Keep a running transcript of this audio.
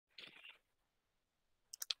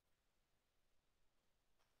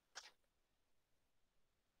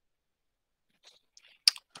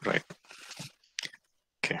Right.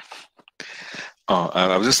 Okay.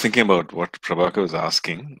 I was just thinking about what Prabhakar was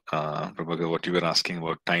asking. Prabhakar, what you were asking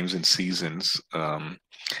about times and seasons.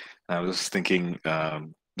 I was thinking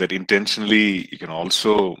that intentionally you can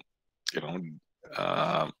also, you know,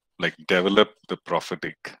 uh, like develop the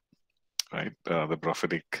prophetic, right? The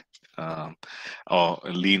prophetic, um, or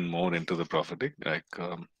lean more into the prophetic, like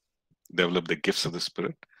develop the gifts of the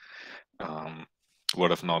Spirit, um,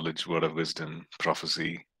 word of knowledge, word of wisdom,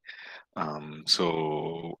 prophecy.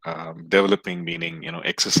 Developing meaning,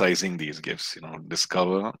 exercising these gifts,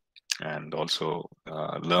 discover and also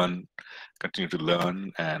learn, continue to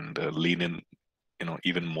learn and lean in,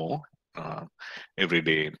 even more uh, every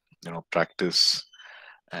day, practice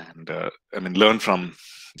and learn from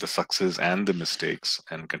the success and the mistakes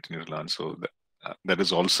and continue to learn. So that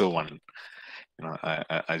is also one,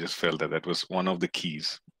 I just felt that that was one of the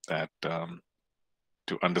keys that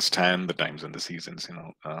to understand the times and the seasons,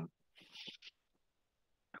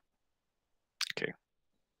 okay.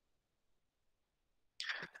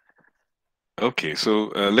 Okay,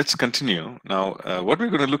 so let's continue now. What we're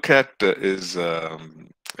going to look at is, the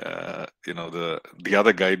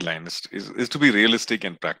other guideline is to be realistic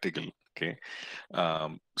and practical. Okay,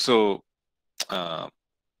 so uh,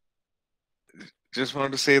 just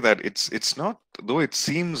wanted to say that it's not, though it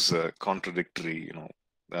seems contradictory.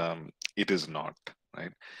 It is not,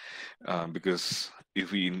 right? Because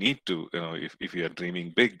if we need to, if we are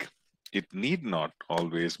dreaming big, it need not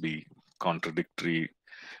always be contradictory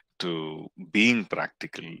to being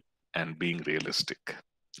practical and being realistic.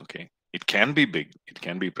 Okay, it can be big, it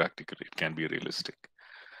can be practical, it can be realistic,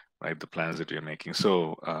 right? The plans that you're making.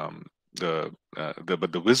 So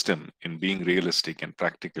but the wisdom in being realistic and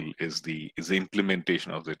practical is the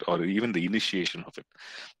implementation of it, or even the initiation of it,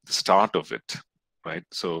 the start of it, right?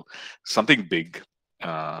 So something big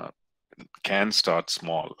uh, can start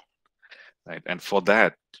small, right? And for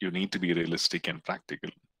that you need to be realistic and practical,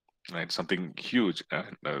 right? Something huge,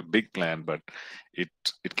 a big plan, but it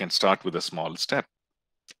can start with a small step,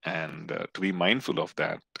 and to be mindful of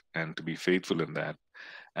that and to be faithful in that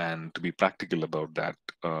and to be practical about that,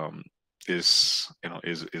 is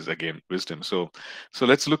again wisdom. So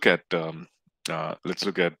let's look at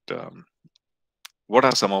what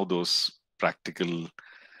are some of those practical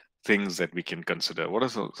things that we can consider. What are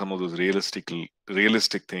some of those realistic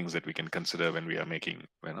things that we can consider when we are making,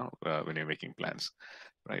 when you're making plans,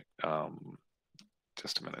 right?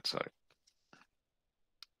 Just a minute, sorry.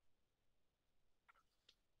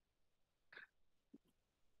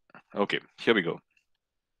 Okay, here we go.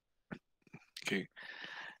 Okay,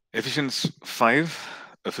 Ephesians 5,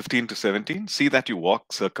 15 to 17. See that you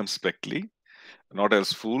walk circumspectly, not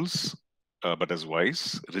as fools, but as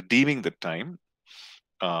wise, redeeming the time,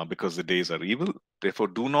 because the days are evil. Therefore,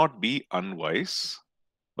 do not be unwise,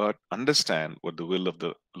 but understand what the will of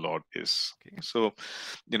the Lord is. Okay, so,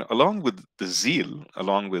 along with the zeal,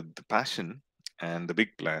 along with the passion and the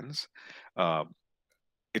big plans, uh,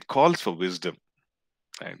 it calls for wisdom.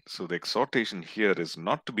 Right? So the exhortation here is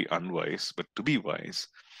not to be unwise, but to be wise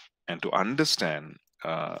and to understand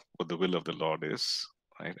what the will of the Lord is,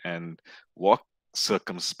 right? And walk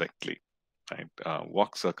circumspectly, right?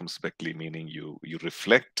 Walk circumspectly, meaning you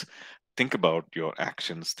reflect, think about your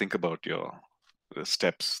actions, think about your the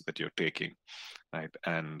steps that you're taking, right?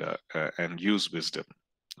 And use wisdom,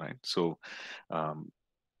 right? So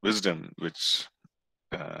wisdom, which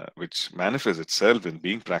manifests itself in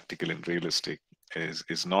being practical and realistic,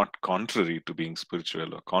 is not contrary to being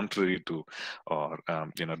spiritual, or contrary to, or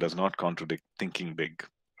does not contradict thinking big,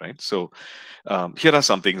 right? So here are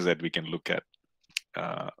some things that we can look at,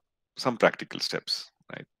 uh, some practical steps,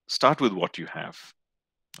 right? Start with what you have,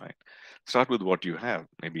 right? Start with what you have.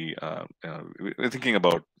 Maybe we're thinking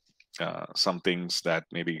about some things that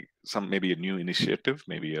maybe a new initiative,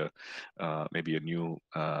 maybe a new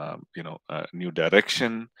new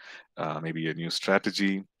direction, maybe a new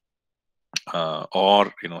strategy,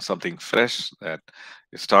 or something fresh that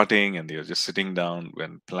you're starting and you're just sitting down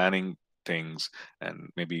when planning things, and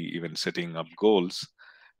maybe even setting up goals.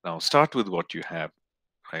 Now start with what you have,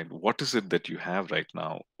 right? What is it that you have right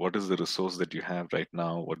now? What is the resource that you have right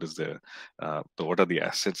now? What are the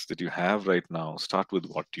assets that you have right now? Start with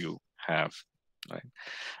what you have, right?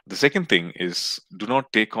 The second thing is, do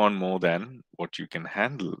not take on more than what you can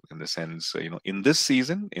handle, in the sense, in this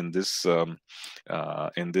season, in this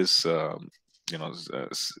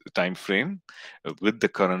time frame, with the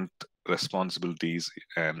current responsibilities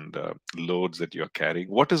and loads that you're carrying,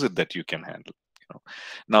 what is it that you can handle?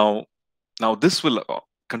 Now, this will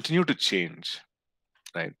continue to change,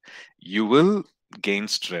 right? You will gain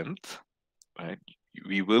strength, right?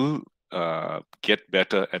 We will get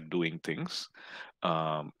better at doing things,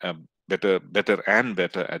 better and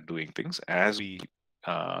better at doing things as we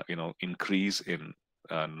increase in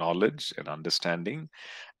knowledge and understanding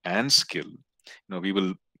and skill. We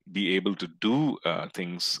will be able to do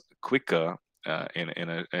things quicker, in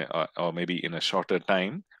a or maybe in a shorter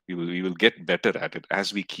time. We will get better at it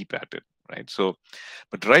as we keep at it, right? So,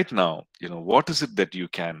 but right now, what is it that you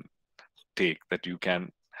can take, that you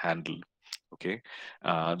can handle? Okay,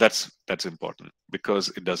 that's important,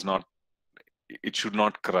 because it should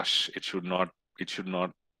not crush, it should not it should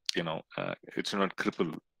not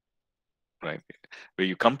cripple, right? Where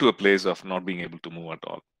you come to a place of not being able to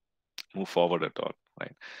move forward at all,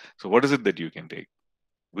 right? So what is it that you can take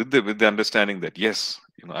with the understanding that, yes,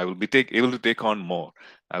 I will be able to take on more,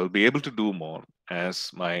 I will be able to do more as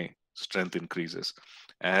my strength increases,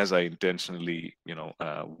 as I intentionally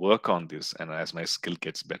work on this, and as my skill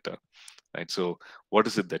gets better, right? So what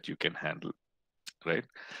is it that you can handle, right?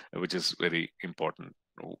 Which is very important.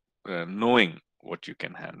 Knowing what you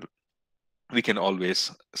can handle, we can always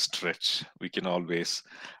stretch, we can always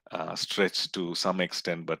stretch to some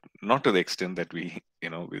extent, but not to the extent that we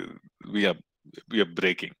are we are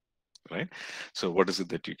breaking, right? So what is it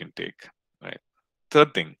that you can take, right?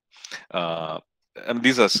 Third thing, uh, and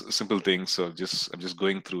these are simple things, so I'm just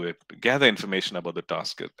going through it. Gather information about the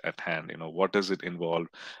task at hand. What does it involve?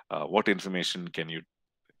 What information can you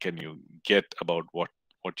get about what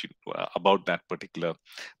you about that particular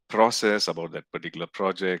process, about that particular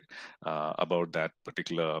project, about that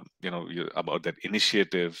particular about that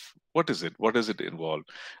initiative? What does it involve?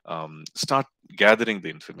 Start gathering the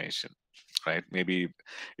information, right? Maybe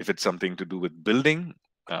if it's something to do with building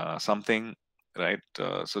something, right?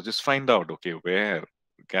 So just find out, okay, where,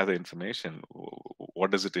 gather information.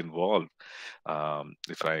 What does it involve?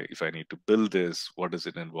 If I need to build this, what does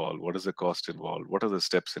it involve? What is the cost involved? What are the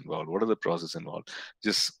steps involved? What are the process involved?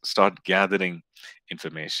 Just start gathering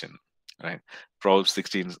information, right? Proverbs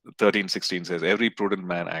 13:16 says, every prudent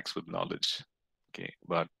man acts with knowledge. Okay,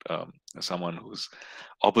 but someone who's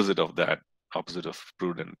opposite of that, opposite of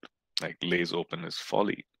prudent, like lays open his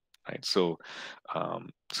folly, right? So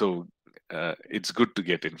it's good to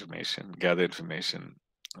get information, gather information,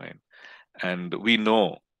 right? And we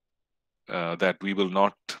know that we will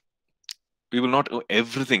not know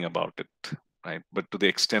everything about it, right? But to the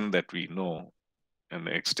extent that we know, and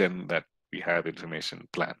the extent that we have information,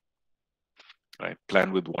 plan, right?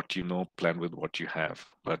 Plan with what you know, plan with what you have,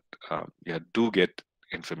 but yeah, do get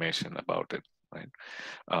information about it, right?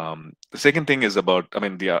 The second thing is about, I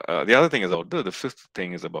mean, the other thing is about the fifth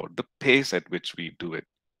thing is about the pace at which we do it,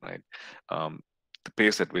 right? The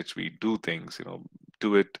pace at which we do things,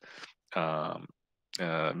 do it. Um,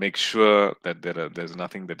 Make sure that there's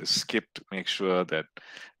nothing that is skipped. Make sure that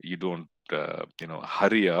you don't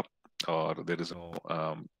hurry up, or there is no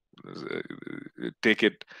take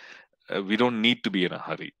it. We don't need to be in a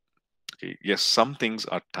hurry. Okay, yes, some things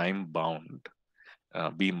are time bound.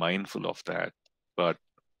 Be mindful of that, but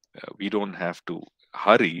we don't have to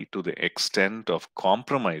hurry to the extent of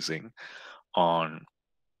compromising on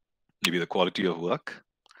maybe the quality of work,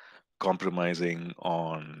 compromising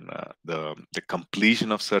on the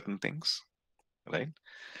completion of certain things, right?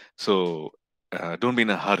 So don't be in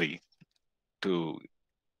a hurry to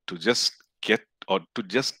just get, or to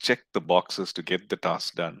just check the boxes to get the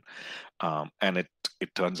task done, and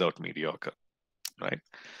it turns out mediocre, right?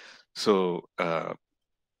 So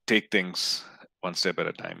take things one step at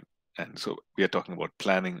a time. And so we are talking about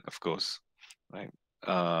planning, of course, right?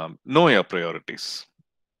 Know your priorities.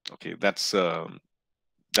 Okay, that's a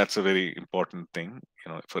very important thing.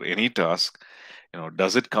 For any task,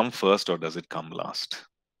 does it come first or does it come last,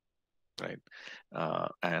 right?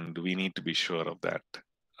 And we need to be sure of that.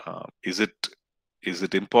 Is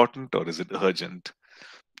it important or is it urgent,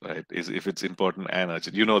 right? If it's important and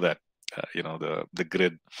urgent, that the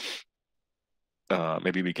grid.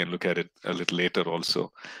 Maybe we can look at it a little later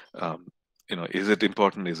also. Is it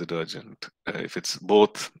important? Is it urgent? If it's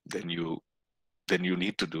both, then you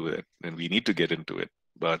need to do it, and we need to get into it.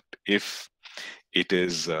 But if it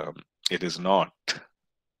is not,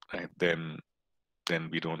 right, then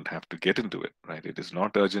we don't have to get into it, right? It is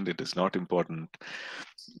not urgent. It is not important.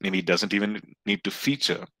 Maybe it doesn't even need to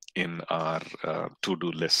feature in our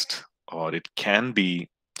to-do list, or it can be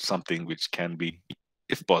something which can be,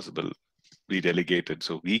 if possible, be delegated,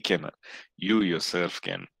 so you yourself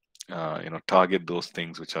can target those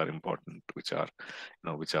things which are important, which are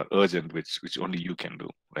urgent, which only you can do,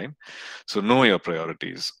 right? So know your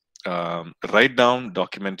priorities. Write down,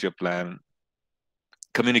 document your plan,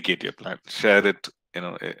 communicate your plan, share it,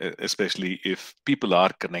 especially if people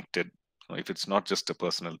are connected, if it's not just a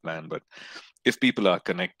personal plan, but if people are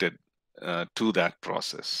connected to that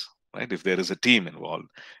process, right? If there is a team involved,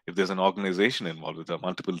 if there's an organization involved, with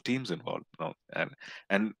multiple teams involved,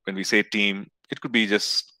 and when we say team, it could be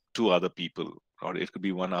just two other people, or it could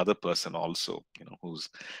be one other person also, who's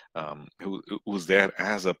there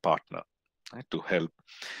as a partner, right, to help.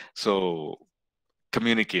 So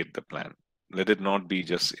communicate the plan. Let it not be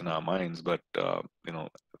just in our minds, but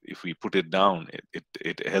if we put it down,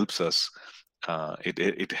 it helps us.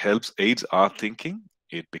 It helps aids our thinking.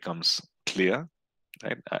 It becomes clear,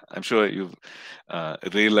 right? I'm sure you've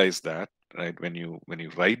realized that, right? When you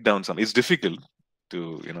write down something, it's difficult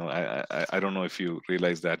to, I don't know if you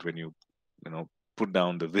realize that when you put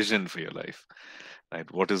down the vision for your life,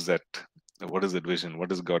 right? What is that vision?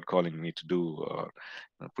 What is God calling me to do? Or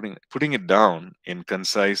putting it down in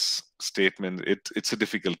concise statements, it's a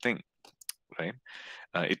difficult thing, right?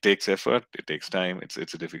 It takes effort, it takes time, it's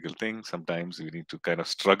a difficult thing. Sometimes we need to kind of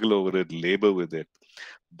struggle over it, labor with it.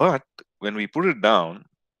 But when we put it down,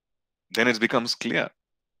 then it becomes clear,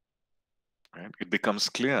 right? It becomes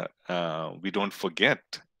clear. We don't forget.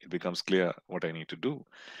 It becomes clear what I need to do.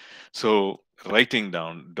 So writing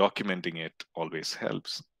down, documenting it always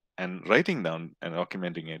helps. And writing down and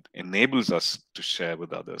documenting it enables us to share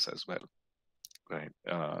with others as well, right?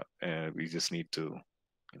 We just need to,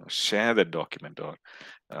 share that document, or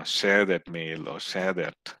share that mail, or share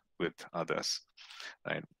that with others,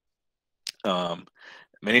 right? Um,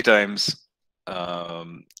 Many times,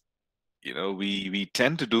 we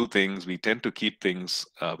tend to do things, we tend to keep things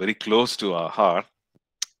very close to our heart,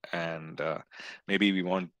 and maybe we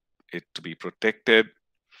want it to be protected.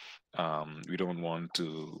 We don't want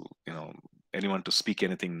to, anyone to speak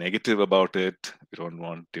anything negative about it. We don't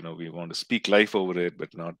want, we want to speak life over it,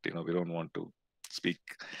 but not, we don't want to speak,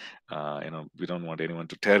 we don't want anyone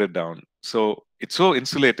to tear it down. So it's so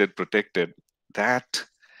insulated, protected, that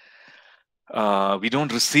we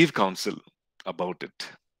don't receive counsel about it,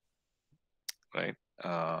 right?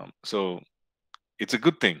 So it's a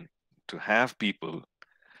good thing to have people,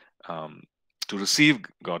 um, to receive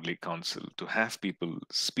godly counsel, to have people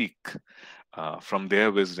speak from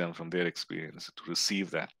their wisdom, from their experience, to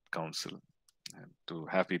receive that counsel, and to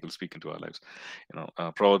have people speak into our lives.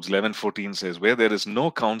 Proverbs 11:14 says, "Where there is no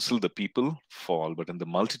counsel, the people fall, but in the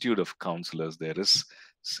multitude of counselors there is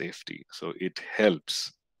safety." So it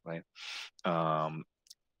helps, right? Um,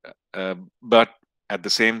 but at the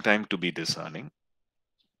same time, to be discerning,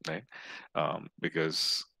 right?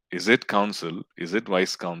 Because is it counsel? Is it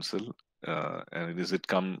wise counsel? And is it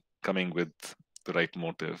coming with the right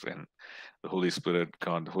motive? And the Holy Spirit,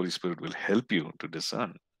 God, the Holy Spirit will help you to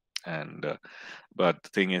discern. And but the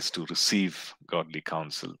thing is to receive godly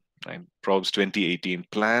counsel. Right? Proverbs 20:18,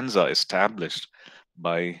 plans are established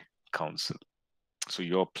by counsel. So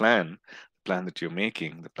your plan that you're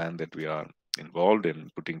making, the plan that we are involved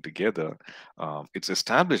in putting together, it's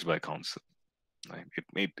established by counsel. Right?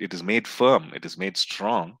 It is made firm, it is made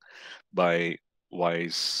strong by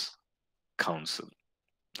wise counsel,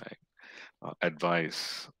 right?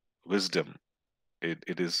 Advice, wisdom.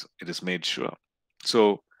 It is made sure.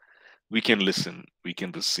 So we can listen, we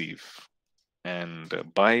can receive, and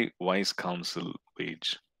by wise counsel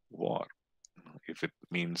wage war. If it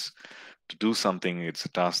means to do something, it's a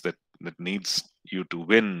task that needs you to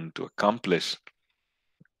win, to accomplish.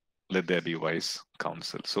 Let there be wise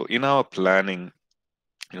counsel. So in our planning,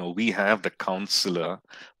 we have the counselor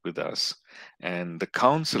with us, and the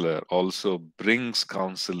counselor also brings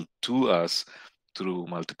counsel to us through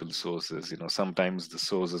multiple sources. Sometimes the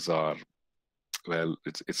sources are, well,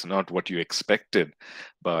 it's not what you expected,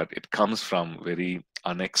 but it comes from very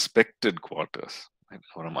unexpected quarters, right?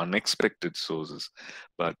 From unexpected sources.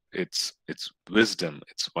 But it's wisdom,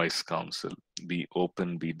 it's wise counsel. Be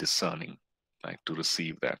open, be discerning, right, to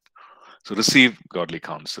receive that. So receive godly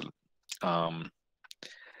counsel. um,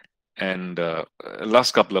 and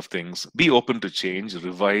last couple of things: be open to change,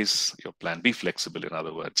 revise your plan, be flexible, in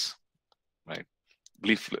other words, right?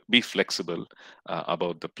 Be flexible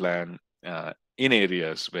about the plan in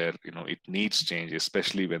areas where it needs change,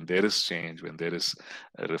 especially when there is change, when there is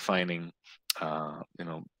refining.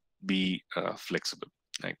 Be flexible.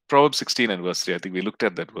 Right? Proverbs 16 and verse 3, I think we looked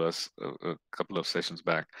at that verse a couple of sessions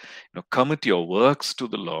back. Commit your works to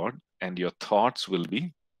the Lord, and your thoughts will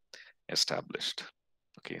be established.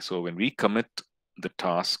 Okay, so when we commit the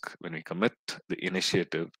task, when we commit the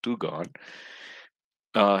initiative to God,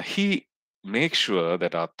 He makes sure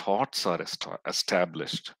that our thoughts are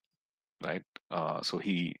established, right? So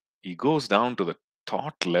He goes down to the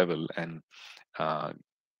thought level and uh,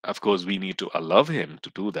 Of course, we need to allow him to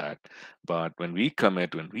do that. But when we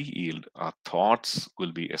commit, when we yield, our thoughts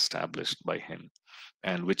will be established by him,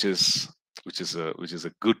 and which is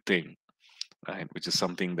a good thing, right? Which is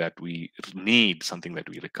something that we need, something that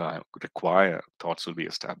we require. Thoughts will be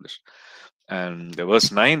established. And the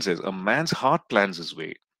verse 9 says, "A man's heart plans his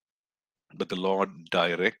way, but the Lord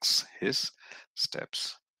directs his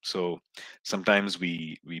steps." So sometimes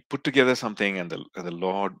we put together something, and the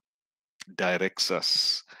Lord directs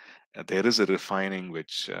us. There is a refining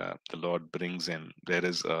which the Lord brings in. There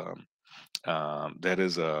is an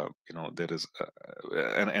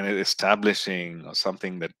establishing or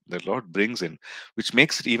something that the Lord brings in, which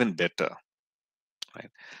makes it even better,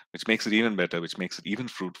 right? Which makes it even better, which makes it even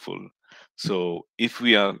fruitful. So if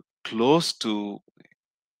we are close to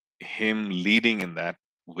Him leading in that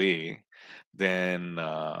way, then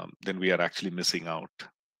we are actually missing out,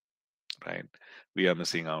 right? We are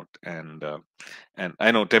missing out. And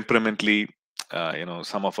I know temperamentally,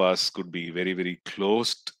 some of us could be very, very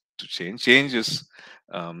close to change. Change is,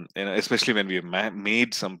 especially when we have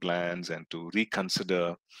made some plans and to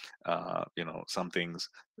reconsider, some things,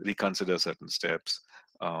 reconsider certain steps.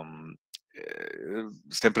 Um,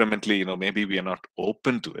 Temperamentally, maybe we are not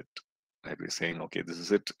open to it. Right? We're saying, okay, this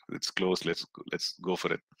is it. It's close. Let's go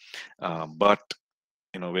for it. But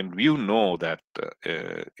when you know that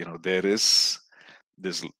there is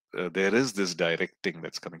this directing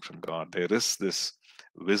that's coming from God, there is this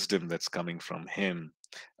wisdom that's coming from Him,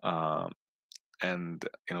 uh, and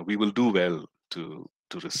we will do well to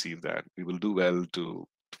receive that. We will do well to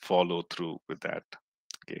follow through with that.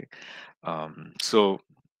 Okay. So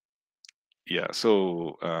yeah.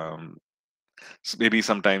 So maybe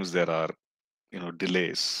sometimes there are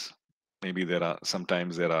delays. Maybe there are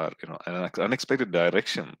an unexpected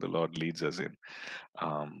direction the Lord leads us in.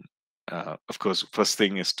 um, of course, first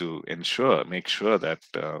thing is to make sure that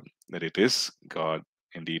it is God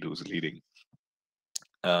indeed who's leading.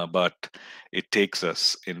 But it takes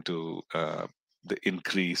us into the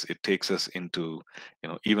increase. It takes us into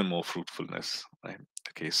even more fruitfulness. Right?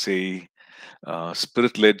 Okay. Say,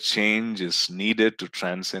 spirit-led change is needed to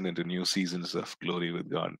transcend into new seasons of glory with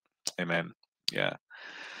God. Amen. Yeah.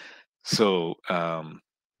 So, the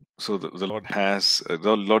Lord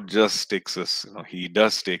the Lord just takes us, He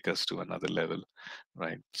does take us to another level,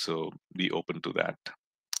 right? So be open to that.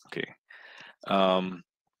 Okay. Um,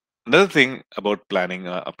 Another thing about planning,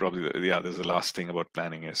 there's the last thing about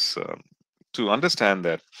planning is to understand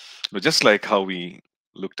that, just like how we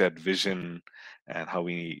looked at vision, and how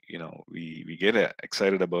we get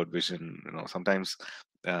excited about vision. Sometimes,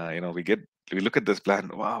 we look at this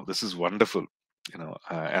plan. Wow, this is wonderful.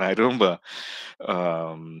 And I remember,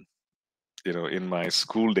 um, in my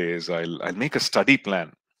school days, I'll make a study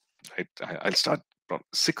plan. Right, I'll start from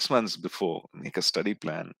 6 months before, make a study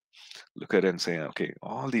plan, look at it and say, okay,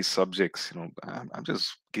 all these subjects, I'm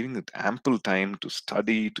just giving it ample time to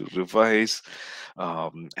study, to revise.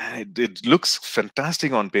 And it looks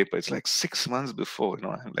fantastic on paper. It's like 6 months before,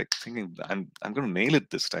 I'm like thinking, I'm going to nail it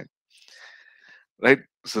this time, right?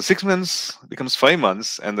 So 6 months becomes 5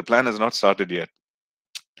 months, and the plan has not started yet.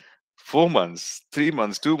 4 months, 3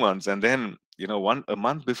 months, 2 months, and then a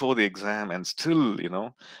month before the exam, and still,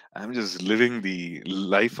 I'm just living the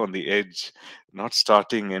life on the edge, not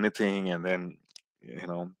starting anything, and then you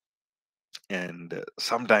know, and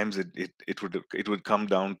sometimes it would come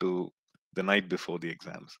down to the night before the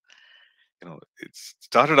exams. It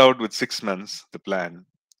started out with 6 months, the plan,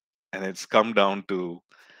 and it's come down to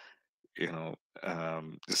you know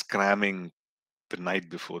just cramming the night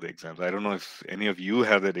before the exams. I don't know if any of you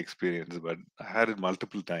have that experience, but I had it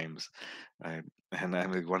multiple times. Right? And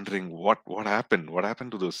I'm like wondering what happened. What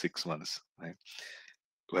happened to those 6 months? Right?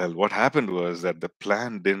 Well, what happened was that the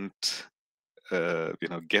plan didn't,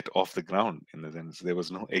 get off the ground. In the sense, there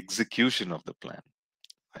was no execution of the plan.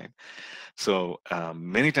 Right? So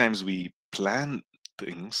many times we plan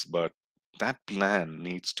things, but that plan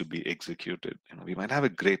needs to be executed. We might have a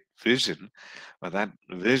great vision, but that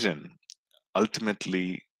vision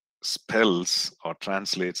ultimately spells or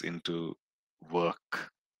translates into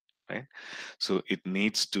work, right? So it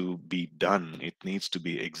needs to be done, it needs to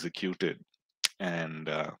be executed. And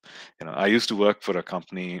I used to work for a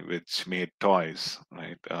company which made toys,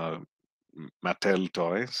 right? Mattel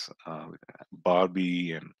toys,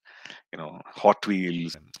 Barbie, and Hot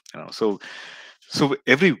Wheels, and so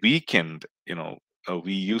every weekend,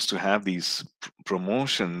 we used to have these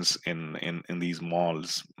promotions in these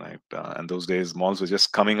malls, right? And those days, malls were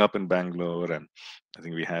just coming up in Bangalore, and I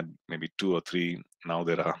think we had maybe two or three. Now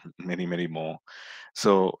there are many, many more.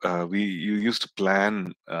 So we you used to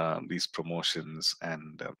plan these promotions,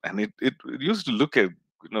 and it used to look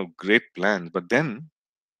great plans. But then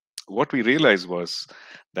what we realized was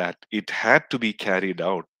that it had to be carried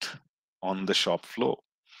out on the shop floor.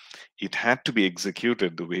 It had to be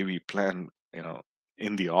executed the way we planned,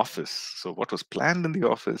 in the office. So what was planned in the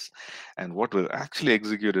office and what was actually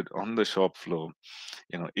executed on the shop floor,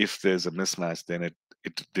 if there's a mismatch, then it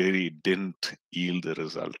really didn't yield the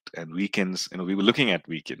result. And weekends, we were looking at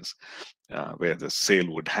weekends where the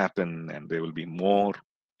sale would happen and there will be more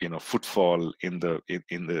footfall in the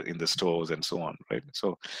stores and so on, right?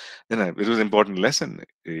 So then it was an important lesson.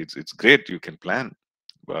 It's great you can plan,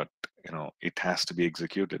 but it has to be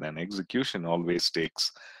executed, and execution always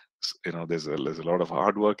takes there's a lot of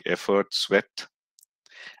hard work, effort, sweat,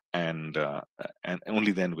 and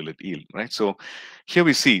only then will it yield, right? So here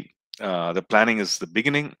we see the planning is the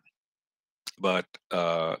beginning, but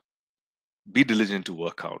be diligent to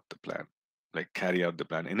work out the plan, like carry out the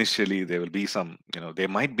plan. Initially there will be some, there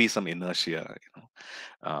might be some inertia,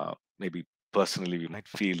 maybe personally we might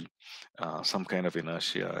feel some kind of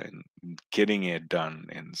inertia in getting it done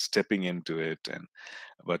and stepping into it, and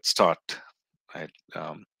but start, right?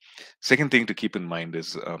 Second thing to keep in mind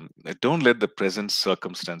is, don't let the present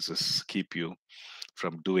circumstances keep you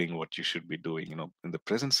from doing what you should be doing. In the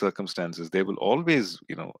present circumstances there will always,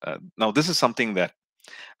 now this is something that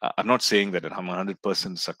I'm not saying that I'm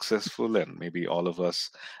 100% successful, and maybe all of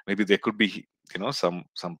us, maybe there could be, some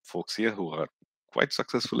folks here who are quite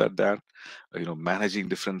successful at that, managing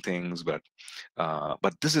different things, but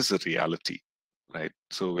this is a reality, right?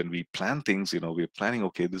 So when we plan things, we're planning,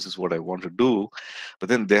 okay, this is what I want to do, but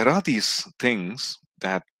then there are these things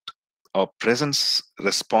that our present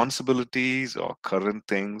responsibilities or current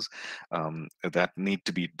things that need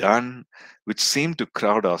to be done, which seem to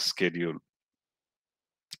crowd our schedule,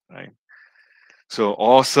 right? So,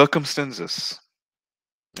 or circumstances,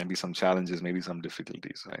 maybe some challenges, maybe some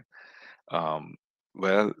difficulties, right? Um,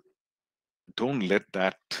 well, don't let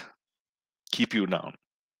that keep you down.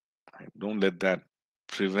 Right? Don't let that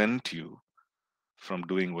prevent you from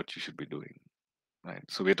doing what you should be doing, right?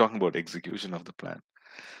 So we're talking about execution of the plan.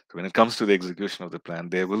 So when it comes to the execution of the plan,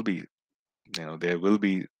 there will be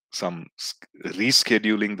some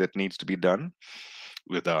rescheduling that needs to be done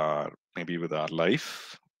with our, maybe with our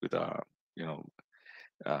life, with our, you know,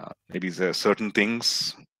 maybe there are certain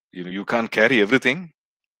things, you can't carry everything,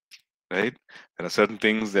 right? There are certain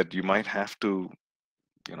things that you might have to,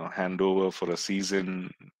 hand over for a season,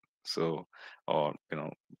 so, or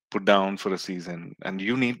put down for a season, and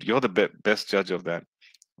you're the best judge of that,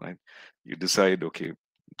 right? You decide, okay,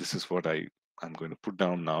 this is what I'm going to put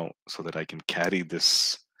down now so that I can carry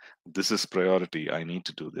this. This is priority. I need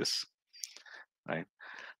to do this, right?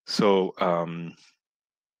 So,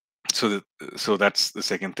 so that's the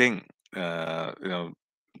second thing. There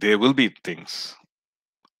will be things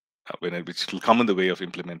which will come in the way of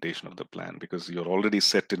implementation of the plan, because you're already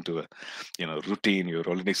set into a routine, you're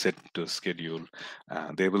already set into a schedule.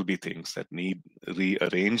 There will be things that need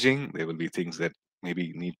rearranging, there will be things that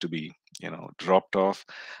maybe need to be dropped off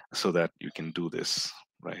so that you can do this,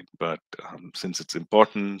 right? But since it's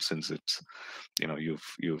important, since it's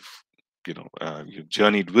you've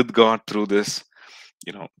journeyed with God through this,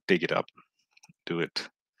 take it up, do it,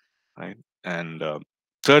 right? And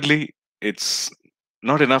thirdly, it's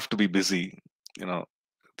not enough to be busy, you know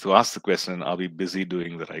to ask the question, are we busy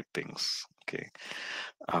doing the right things? Okay.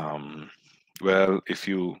 um, well, if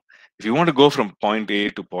you want to go from point A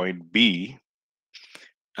to point B,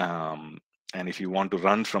 um, and if you want to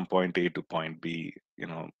run from point A to point B,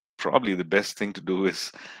 probably the best thing to do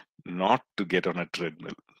is not to get on a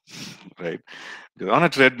treadmill, right? Because on a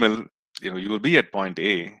treadmill, you will be at point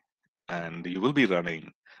A and you will be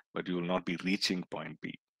running, but you will not be reaching point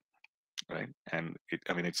B, right? And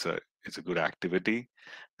I mean, it's a good activity.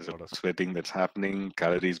 There's a lot of sweating that's happening,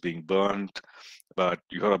 calories being burnt, but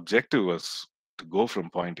your objective was to go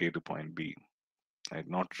from point A to point B, right?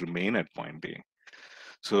 Not remain at point A.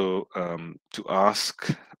 So to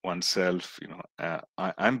ask oneself,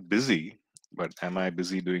 I'm busy, but am I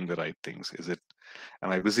busy doing the right things?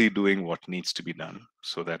 Am I busy doing what needs to be done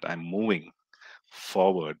so that I'm moving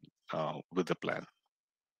forward with the plan,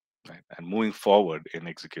 right? And moving forward in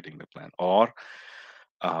executing the plan, or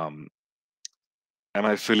um, am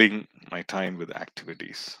I filling my time with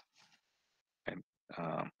activities? And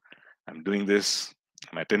I'm doing this,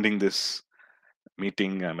 I'm attending this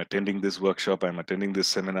meeting, I'm attending this workshop, I'm attending this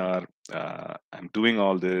seminar, I'm doing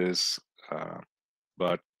all this,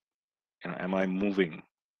 but am I moving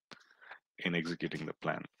in executing the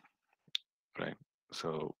plan, right?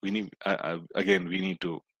 So we need, again, we need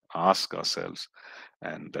to ask ourselves,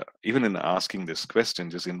 and even in asking this question,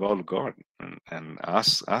 just involve God, and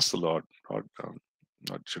ask the Lord,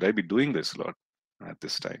 Lord, should I be doing this, Lord, at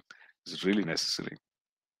this time? Is it really necessary?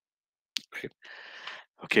 Right.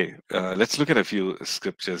 Okay, let's look at a few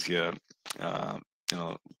scriptures here. Uh,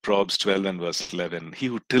 Proverbs 12 and verse 11. He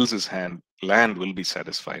who tills his land will be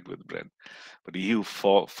satisfied with bread, but he who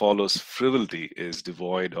follows frivolity is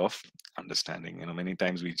devoid of understanding. Many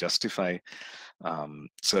times we justify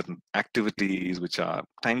certain activities which are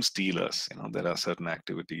time stealers. There are certain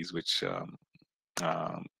activities which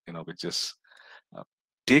which just uh,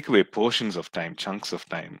 take away portions of time, chunks of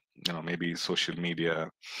time. Maybe social media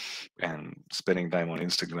and spending time on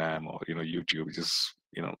Instagram or YouTube. Just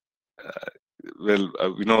uh,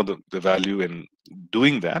 we know the value in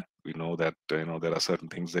doing that. We know that there are certain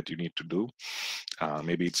things that you need to do.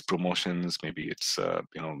 Maybe it's promotions, maybe it's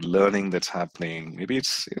learning that's happening, maybe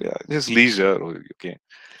it's just leisure. Okay,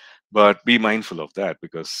 but be mindful of that,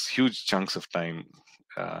 because huge chunks of time,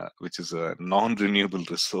 which is a non-renewable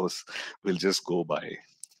resource, will just go by,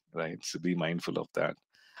 right? So be mindful of that.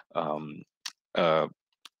 um, uh,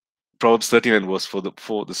 Proverbs 39 verse, for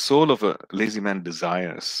the soul of a lazy man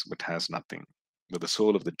desires but has nothing, but the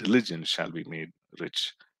soul of the diligent shall be made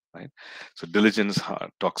rich. Right. So diligence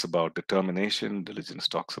talks about determination. Diligence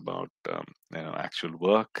talks about actual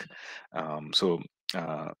work. So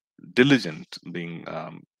diligent, being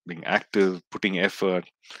active, putting effort.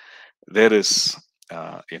 There is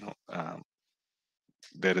there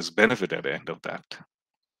is benefit at the end of that.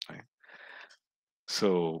 Right?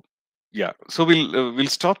 So yeah, so we'll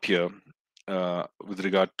stop here with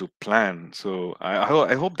regard to plan. So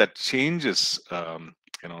I hope that changes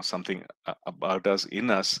something about us, in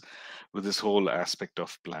us, with this whole aspect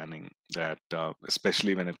of planning. That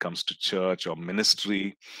especially when it comes to church or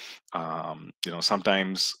ministry,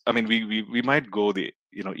 sometimes, I mean, we might go the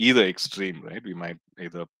either extreme, right? We might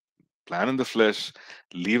either plan in the flesh,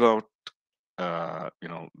 leave out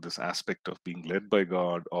this aspect of being led by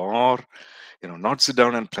God, or not sit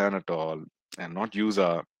down and plan at all, and not use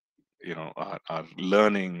our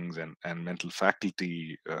learnings and mental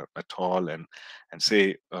faculty at all, and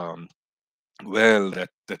say, well,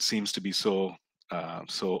 that seems to be so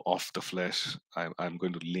off the flesh. I'm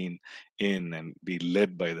going to lean in and be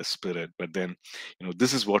led by the Spirit. But then,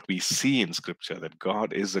 this is what we see in Scripture, that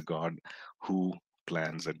God is a God who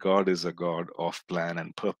plans, that God is a God of plan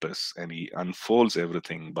and purpose, and He unfolds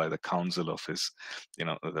everything by the counsel of His,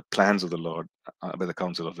 the plans of the Lord, by the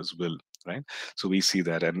counsel of His will. Right. So we see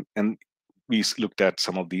that, and we looked at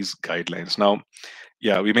some of these guidelines. Now,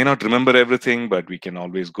 yeah, we may not remember everything, but we can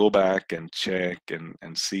always go back and check and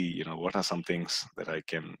see, what are some things that I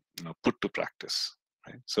can, put to practice.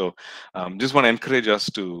 Right. So just want to encourage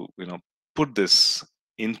us to, put this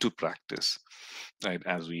into practice, right,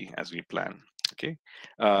 as we plan. Okay.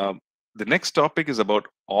 The next topic is about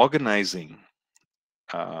organizing.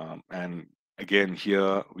 And again,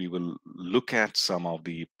 here we will look at some of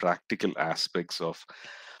the practical aspects of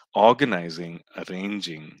organizing,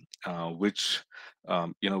 arranging, which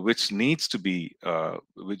needs to be,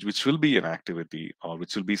 which will be an activity, or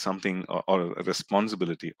which will be something, or a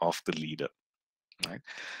responsibility of the leader. Right.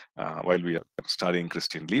 While we are studying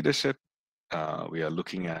Christian leadership, we are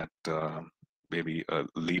looking at maybe a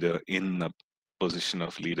leader in a position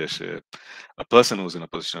of leadership, a person who's in a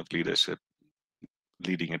position of leadership,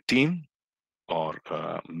 leading a team or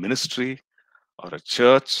a ministry or a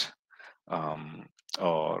church, um,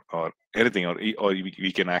 or anything, or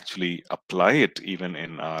we can actually apply it even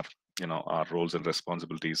in our roles and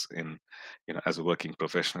responsibilities in as a working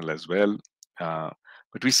professional as well. uh,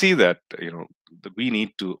 but we see that that we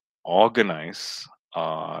need to organize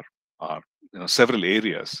our several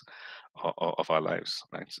areas of our lives,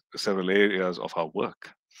 right? Several areas of our work,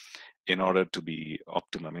 in order to be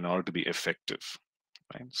optimum, in order to be effective,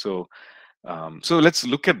 right? So let's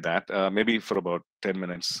look at that. Maybe for about 10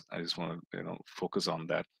 minutes, I just want to focus on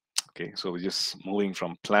that. Okay, so we're just moving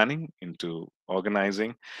from planning into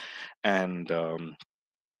organizing, and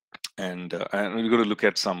and we're going to look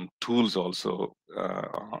at some tools also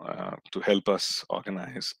to help us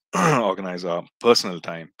organize organize our personal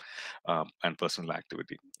time and personal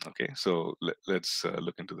activity. Okay, so let's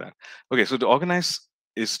look into that. Okay, so to organize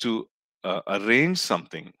is to arrange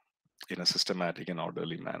something in a systematic and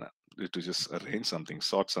orderly manner, to just arrange something,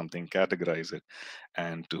 sort something, categorize it,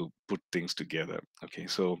 and to put things together. Okay,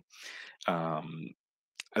 so um,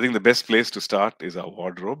 I think the best place to start is our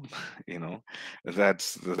wardrobe. You know,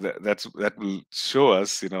 that will show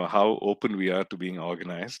us, how open we are to being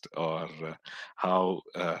organized, or how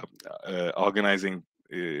organizing,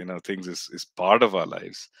 things is part of our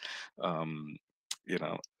lives. Um, you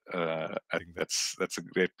know, I think that's a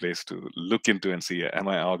great place to look into and see, am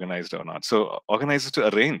I organized or not? So organize is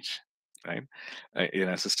to arrange. right? In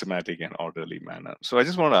a systematic and orderly manner. So I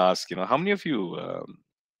just want to ask, how many of you,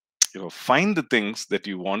 find the things that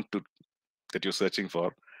you want to, that you're searching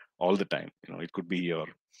for all the time? It could be your,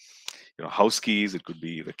 house keys. It could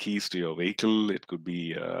be the keys to your vehicle. It could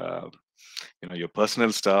be, your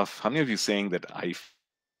personal stuff. How many of you saying that I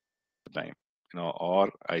time,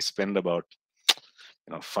 or I spend about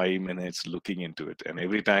 5 minutes looking into it, and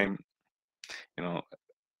every time, you know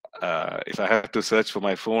if I have to search for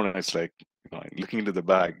my phone, and it's like, looking into the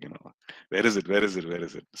bag, where is it, where is it, where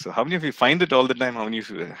is it? So how many of you find it all the time? How many of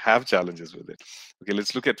you have challenges with it? Okay,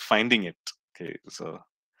 let's look at finding it. Okay, so,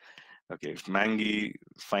 okay, if Mangi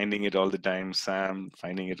finding it all the time, Sam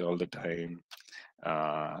finding it all the time,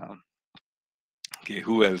 uh, okay,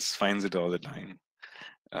 who else finds it all the time?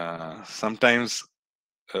 Sometimes,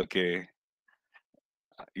 okay,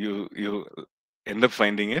 you end up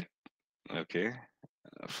finding it. Okay,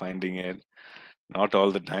 finding it, not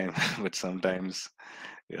all the time, but sometimes.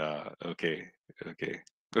 Yeah, okay, okay,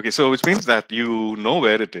 okay. So which means that you know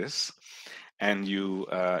where it is, and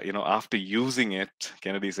after using it,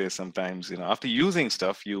 Kennedy says sometimes, after using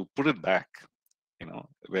stuff, you put it back,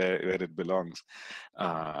 where it belongs.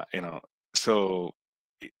 You know, so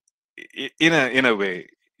in a way,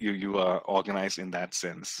 you are organized in that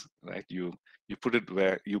sense, right? You put it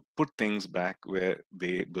where you put things back where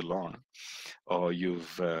they belong, or you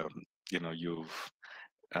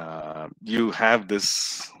have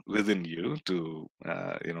this within you to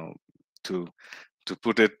to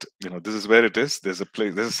put it, this is where it is. There's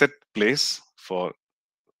a set place for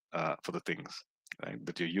the things, right,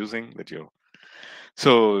 that you're using,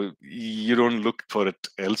 so you don't look for it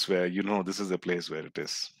elsewhere. This is the place where it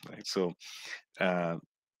is, right? So uh,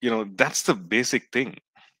 that's the basic thing,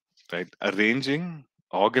 right? Arranging,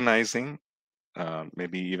 organizing,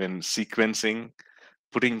 maybe even sequencing,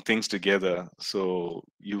 putting things together so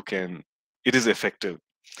it is effective.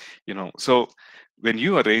 So when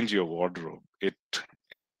you arrange your wardrobe, it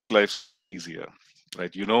life's easier,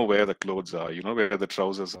 right? You know where the clothes are, you know where the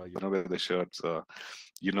trousers are, you know where the shirts are,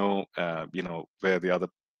 where the other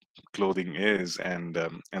clothing is, and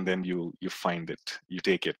then you find it, you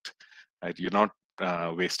take it, right? You're not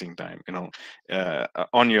wasting time,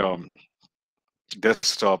 on your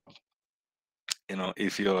desktop.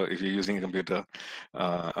 If you're using a computer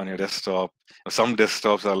on your desktop, some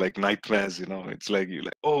desktops are like nightmares. It's like, you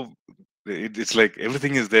like, oh, it's like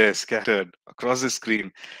everything is there scattered across the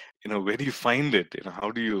screen. Where do you find it?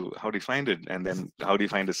 How do you find it? And then how do you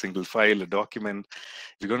find a single file, a document?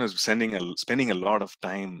 You're going to spending a lot of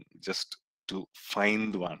time just to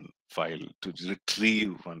find one file, to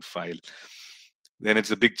retrieve one file. Then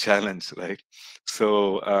it's a big challenge, right?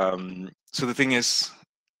 So the thing is,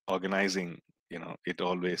 organizing, it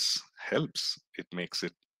always helps. It makes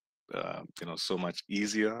it so much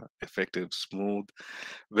easier, effective, smooth,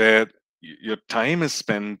 where your time is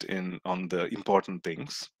spent on the important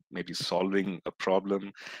things, maybe solving a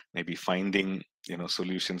problem, maybe finding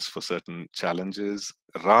solutions for certain challenges,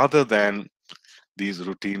 rather than these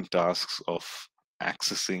routine tasks of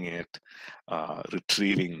accessing it,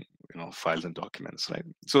 retrieving files and documents, right?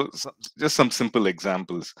 So just some simple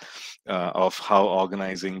examples of how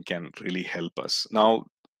organizing can really help us. Now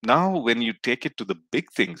when you take it to the big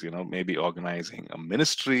things, maybe organizing a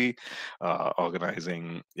ministry,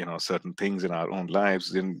 organizing certain things in our own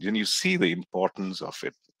lives, then you see the importance of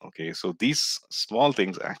it. Okay, so these small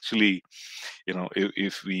things actually,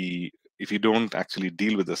 if we don't actually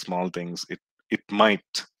deal with the small things, it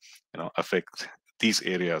might affect these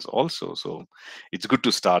areas also. So it's good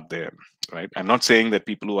to start there, right? I'm not saying that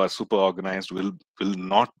people who are super organized will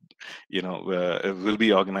not will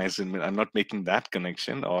be organized, and I'm not making that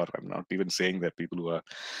connection, or I'm not even saying that people who are,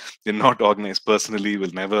 they're not organized personally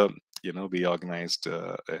will never be organized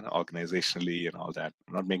organizationally and all that.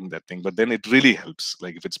 I'm not making that thing, but then it really helps.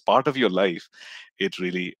 Like, if it's part of your life, it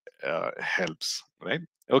really helps, right?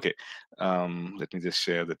 Okay, let me just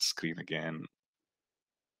share that screen again.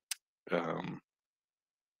 um,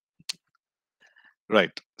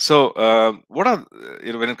 Right. So, what are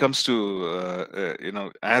when it comes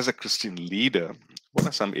to as a Christian leader, what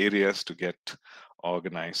are some areas to get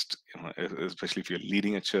organized? Especially if you're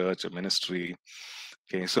leading a church, a ministry.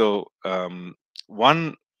 Okay, so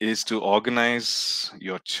one is to organize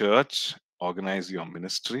your church, organize your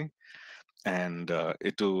ministry, and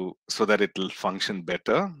so that it will function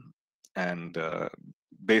better, and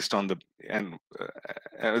based on the and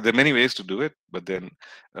there are many ways to do it, but then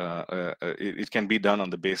it can be done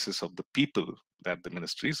on the basis of the people that the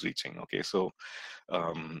ministry is reaching. Okay, so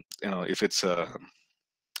if it's a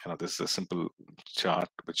this is a simple chart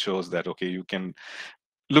which shows that, okay, you can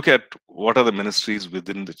look at what are the ministries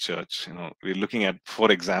within the church. We're looking at,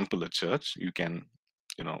 for example, a church. You can,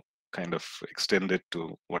 you know, kind of extend it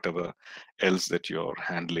to whatever else that you're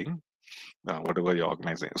handling, whatever you're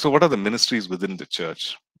organizing. So, what are the ministries within the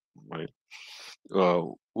church, right?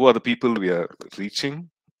 Who are the people we are reaching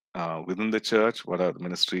within the church? What are the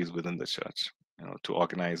ministries within the church? To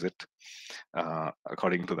organize it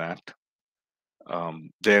according to that.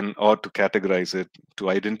 Then, or to categorize it, to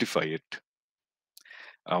identify it.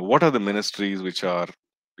 What are the ministries which are,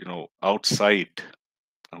 outside,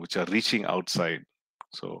 which are reaching outside?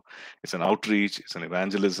 So it's an outreach, it's an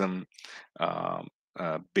evangelism um,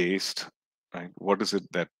 based, right? What is it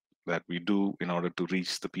that we do in order to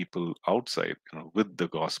reach the people outside, with the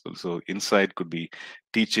gospel? So inside could be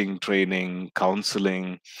teaching, training,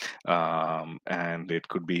 counseling, and it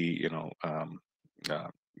could be, uh,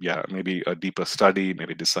 yeah, maybe a deeper study,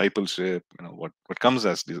 maybe discipleship. What comes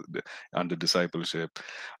as under discipleship,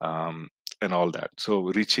 and all that.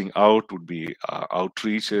 So reaching out would be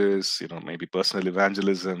outreaches, maybe personal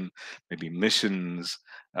evangelism, maybe missions,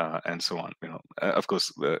 and so on. Of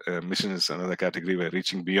course, mission is another category where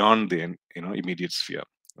reaching beyond the immediate sphere,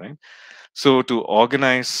 right? So to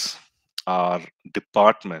organize our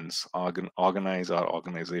departments, organize our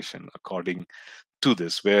organization according to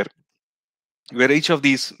this, where each of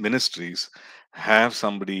these ministries have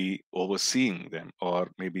somebody overseeing them, or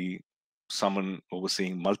maybe someone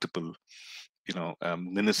overseeing multiple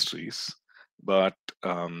ministries. But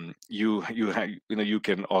you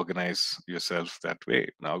can organize yourself that way.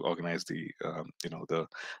 Now organize the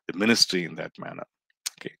ministry in that manner.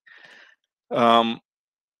 Okay. um,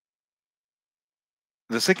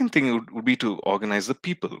 the second thing would be to organize the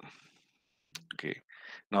people. Okay.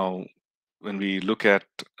 Now, when we look at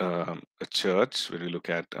a church, when we look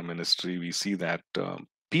at a ministry, we see that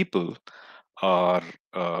people are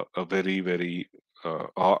a very, very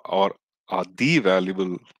are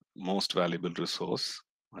the most valuable resource,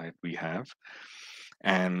 right? We have,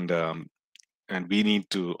 and we need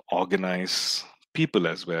to organize people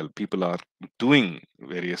as well. People are doing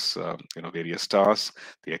various tasks.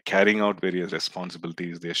 They are carrying out various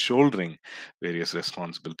responsibilities. They are shouldering various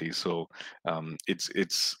responsibilities. So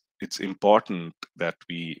it's important that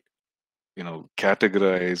we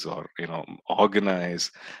categorize, or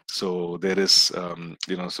organize. So there is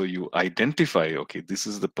so you identify, okay, this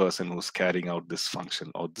is the person who's carrying out this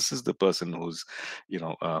function, or this is the person who's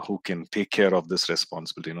who can take care of this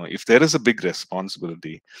responsibility. If there is a big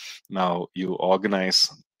responsibility, now you organize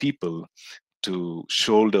people to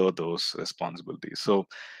shoulder those responsibilities. So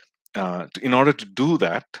in order to do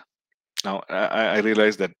that, now, I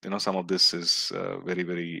realize that some of this is very,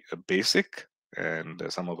 very basic, and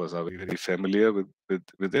some of us are very, very familiar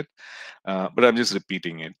with it. But I'm just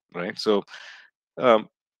repeating it, right? So, um,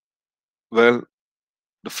 well,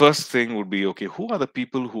 the first thing would be, okay, who are the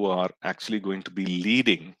people who are actually going to be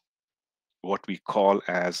leading what we call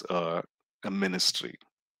as a ministry,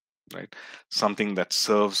 right? Something that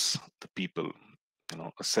serves the people.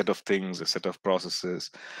 A set of things, a set of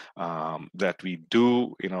processes that we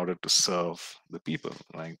do in order to serve the people,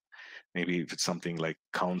 right? Maybe if it's something like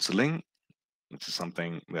counseling, which is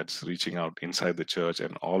something that's reaching out inside the church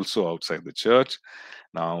and also outside the church.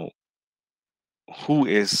 Now, who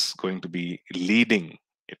is going to be leading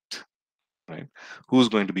it, right? Who's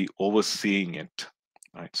going to be overseeing it,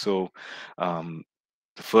 right? So, the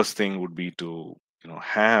first thing would be to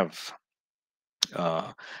have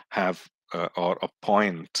uh, or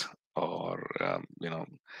appoint, or uh,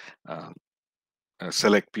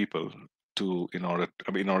 select people to in order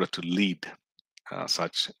to lead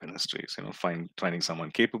such ministries. Finding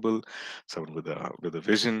someone capable, someone with a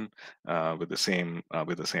vision, with the same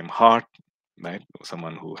heart, right?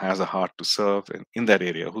 Someone who has a heart to serve in that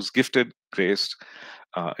area, who's gifted, graced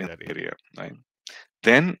in that area, right?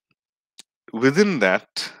 Then within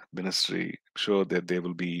that ministry, I'm sure that there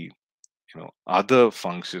will be other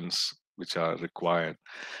functions which are required.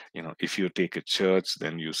 If you take a church,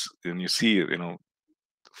 then you see,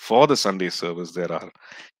 for the Sunday service, there are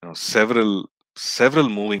several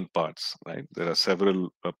moving parts, right? There are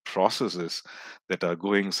several processes that are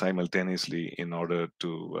going simultaneously in order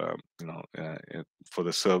to for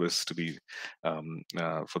the service to be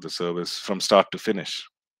for the service from start to finish,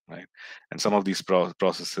 right? And some of these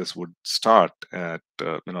processes would start at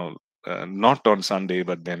not on Sunday,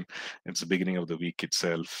 but then it's the beginning of the week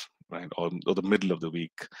itself, right? Or the middle of the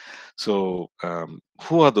week. So,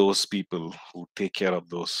 who are those people who take care of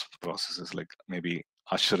those processes, like maybe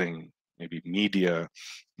ushering, maybe media,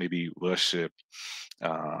 maybe worship,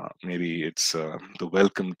 maybe it's the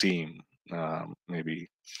welcome team, maybe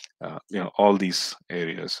all these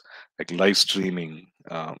areas like live streaming,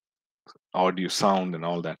 audio, sound, and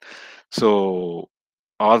all that. So,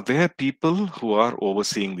 are there people who are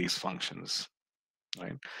overseeing these functions,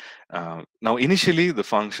 right? Now, initially, the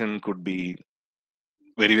function could be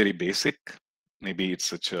very, very basic. Maybe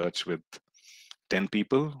it's a church with 10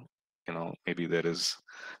 people. Maybe there is,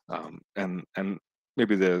 and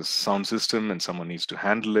maybe there's sound system and someone needs to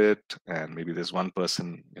handle it, and maybe there's one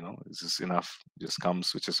person, this is enough, just come,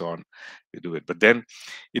 switches on, they do it. But then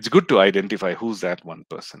it's good to identify who's that one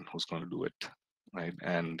person who's going to do it, right?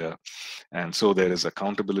 And so there is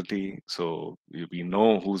accountability, so we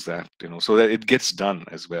know who's that, so that it gets done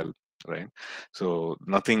as well, right? So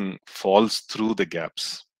nothing falls through the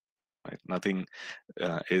gaps, right? Nothing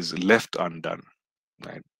is left undone,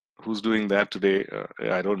 right? Who's doing that today?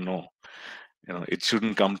 I don't know. It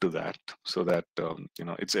shouldn't come to that, so that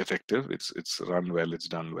it's effective, it's run well, it's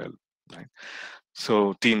done well, right?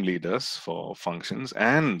 So team leaders for functions,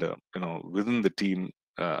 and within the team,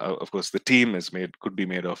 of course, the team could be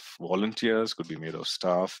made of volunteers, could be made of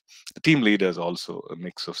staff. The team leader is also a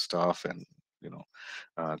mix of staff and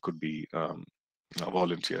could be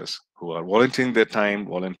volunteers who are volunteering their time,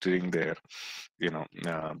 volunteering their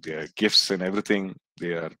gifts and everything.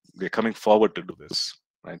 They're coming forward to do this,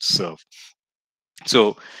 right? Serve.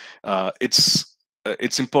 So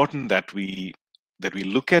it's important that we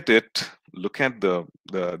look at it, look at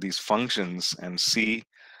these functions, and see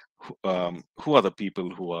who are the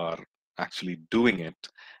people who are actually doing it,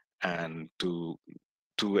 and to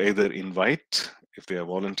either invite, if they are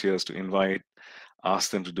volunteers, to invite,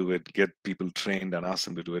 ask them to do it, get people trained and ask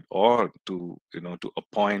them to do it, or to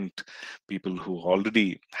appoint people who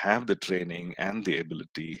already have the training and the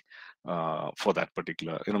ability for that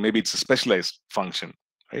particular, maybe it's a specialized function,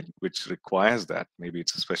 right, which requires that. Maybe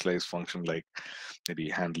it's a specialized function, like maybe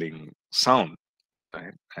handling sound,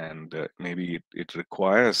 right? And maybe it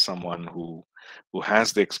requires someone who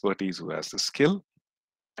has the expertise, who has the skill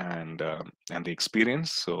and the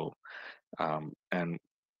experience. So and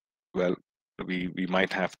well, we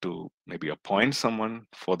might have to maybe appoint someone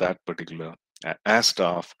for that particular, as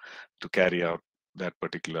staff, to carry out that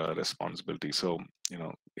particular responsibility. So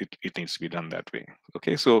it needs to be done that way.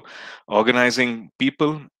 Okay, so organizing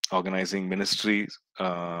people, organizing ministries,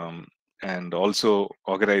 and also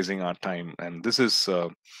organizing our time. And this is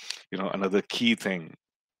another key thing,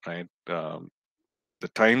 right? The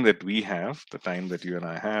time that we have, the time that you and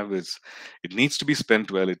I have, it needs to be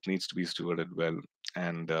spent well, it needs to be stewarded well.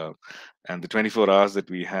 And uh, and the 24 hours that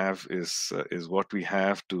we have is what we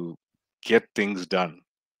have to get things done,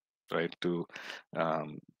 right? To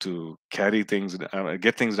carry things,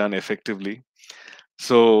 get things done effectively.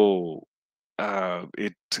 So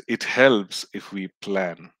it helps if we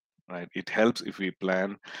plan, right? It helps if we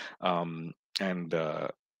plan. And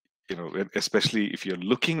especially if you're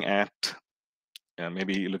looking at,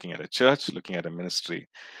 maybe looking at a church, looking at a ministry,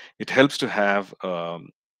 it helps to have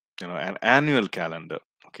an annual calendar.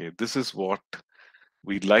 Okay, this is what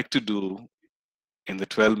we'd like to do in the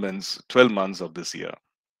 12 months of this year.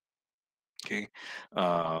 Okay,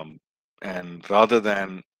 um, and rather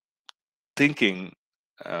than thinking,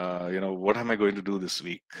 what am I going to do this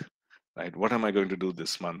week, right? What am I going to do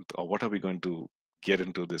this month, or what are we going to get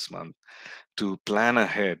into this month? To plan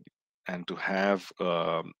ahead and to have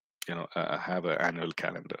have an annual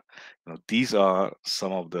calendar. These are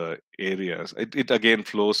some of the areas. It again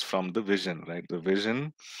flows from the vision, right? The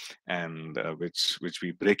vision, and which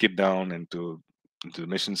we break it down into the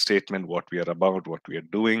mission statement, what we are about, what we are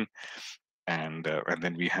doing, and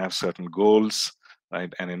then we have certain goals,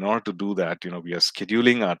 right? And in order to do that, we are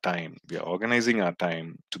scheduling our time, we are organizing our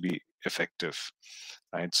time to be effective,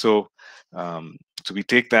 right? So we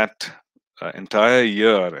take that entire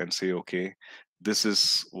year and say, okay, this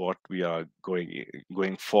is what we are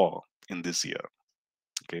going for in this year.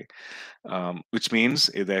 Okay, which means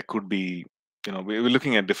there could be, we're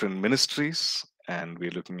looking at different ministries, and we're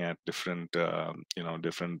looking at different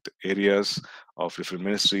areas of different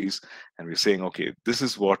ministries, and we're saying, okay, this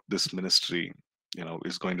is what this ministry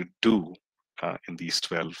is going to do in these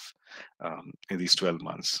 12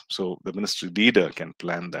 months. So the ministry leader can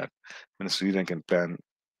plan that. Ministry leader can plan,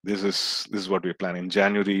 this is what we plan. In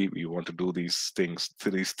January, we want to do these things,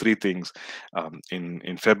 these three things.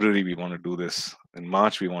 In February, we want to do this. In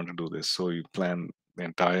March, we want to do this. So you plan the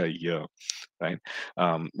entire year, right?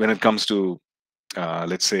 When it comes to,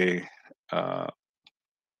 let's say, uh,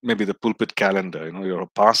 maybe the pulpit calendar, you're a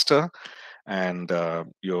pastor, and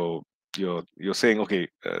you're saying, okay,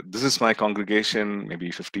 this is my congregation, maybe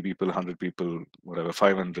 50 people, 100 people, whatever,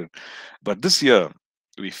 500. But this year,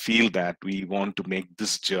 we feel that we want to make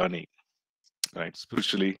this journey. right?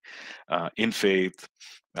 Spiritually, in faith,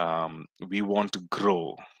 we want to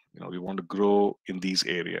grow. We want to grow in these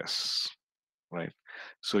areas, right?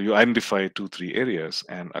 So you identify 2, 3 areas,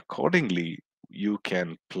 and accordingly, you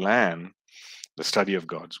can plan the study of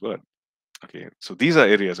God's word. Okay, so these are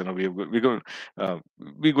areas. Uh,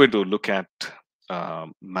 we're going to look at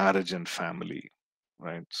marriage and family,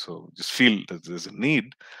 right? So just feel that there's a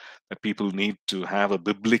need that people need to have a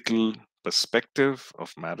biblical perspective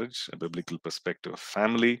of marriage, a biblical perspective of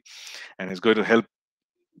family, and it's going to help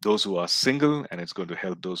those who are single, and it's going to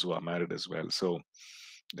help those who are married as well. So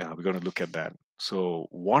yeah, we're going to look at that. So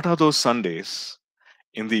what are those Sundays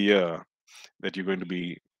in the year that you're going to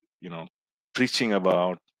be, you know, preaching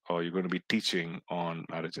about, or you're going to be teaching on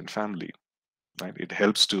marriage and family, right? It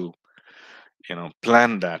helps to,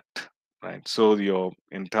 plan that, right? So your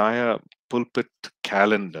entire pulpit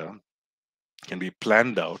calendar can be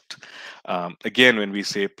planned out. Again, when we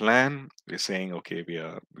say plan, we're saying, okay, we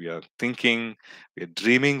are thinking, we're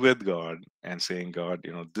dreaming with God and saying, God,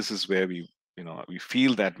 this is where we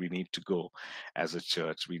feel that we need to go as a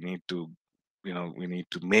church. We need to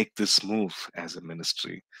make this move as a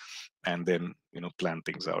ministry, and then plan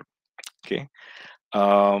things out. Okay.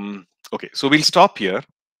 Okay. So we'll stop here,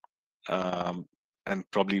 um, and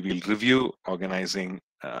probably we'll review organizing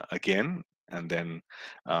again, and then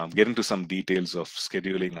get into some details of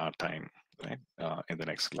scheduling our time, right, in the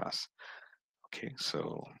next class. Okay,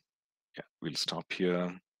 so yeah, we'll stop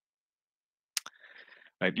here.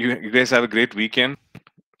 Right, you guys have a great weekend.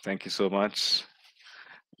 Thank you so much.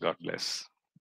 God bless.